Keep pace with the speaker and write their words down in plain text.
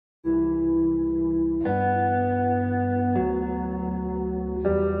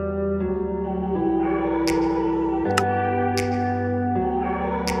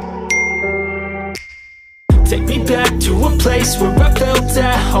back to a place where I felt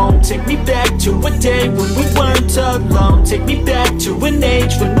at home. Take me back to a day when we weren't alone. Take me back to an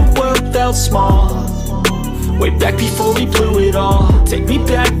age when the world felt small, way back before we blew it all. Take me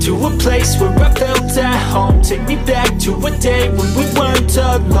back to a place where I felt at home. Take me back to a day when we weren't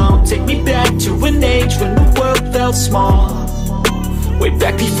alone. Take me back to an age when the world felt small, way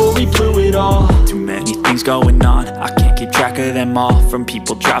back before we blew it all. Too many things going on, I can't keep track of them all. From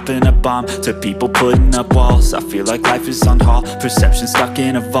people dropping a bomb to people putting up walls. I feel like life is on hold, perception stuck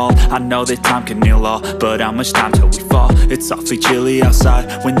in a vault. I know that time can heal all, but how much time till we fall? It's awfully chilly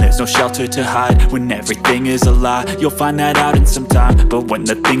outside when there's no shelter to hide. When everything is a lie, you'll find that out in some time. But when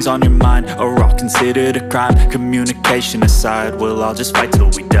the things on your mind are all considered a crime, communication aside, we'll all just fight till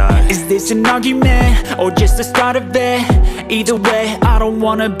we die. Is this an argument or just the start of it? Either way, I don't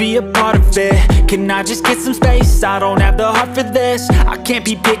wanna be a part of it. Can I just get some space? I don't have the heart for this. I can't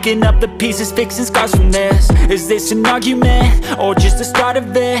be picking up the pieces, fixing scars from this. Is this an argument or just the start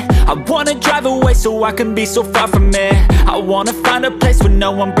of it? I wanna drive away so I can be so far from it. I wanna find a place where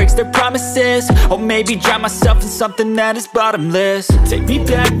no one breaks their promises, or maybe drown myself in something that is bottomless. Take me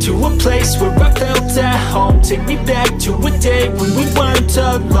back to a place where I felt at home. Take me back to a day when we weren't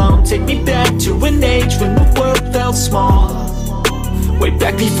alone. Take me back to an age when the world felt small, way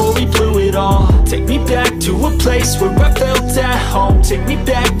back before we blew it all. Take me back to a place where I felt at home. Take me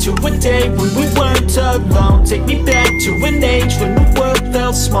back to a day when we weren't alone. Take me back to an age when the world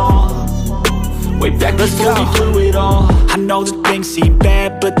felt small, way back before we blew it all. I know that things seem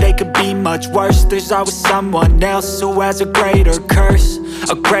bad, but they could be much worse. There's always someone else who has a greater curse,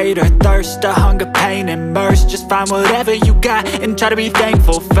 a greater thirst, a hunger, pain, and mercy. Just find whatever you got and try to be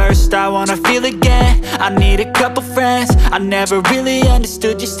thankful first. I wanna feel again, I need a couple friends. I never really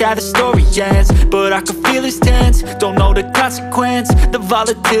understood just how the story ends, but I can feel it's tense, don't know the consequence. The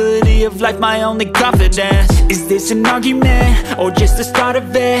volatility of life, my only confidence. Is this an argument or just the start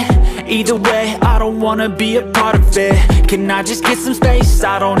of it? Either way, I don't wanna be a part of it. Can I just get some space?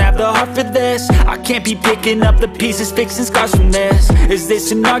 I don't have the heart for this. I can't be picking up the pieces, fixing scars from this. Is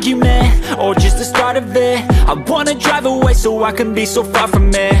this an argument or just the start of it? I wanna drive away so I can be so far from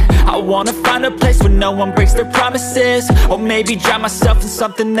it. I wanna find a place where no one breaks their promises, or maybe drown myself in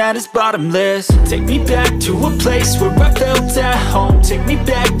something that is bottomless. Take me back to a place where I felt at home. Take me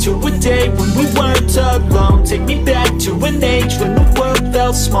back to a day when we weren't alone. Take me back to an age when the world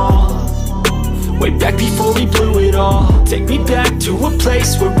felt small, way back before we blew it all. Take me back to a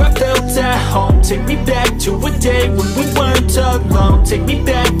place where I felt at home. Take me back to a day when we weren't alone. Take me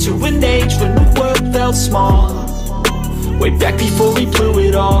back to an age when the world felt small, way back before we blew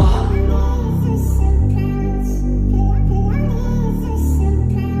it all.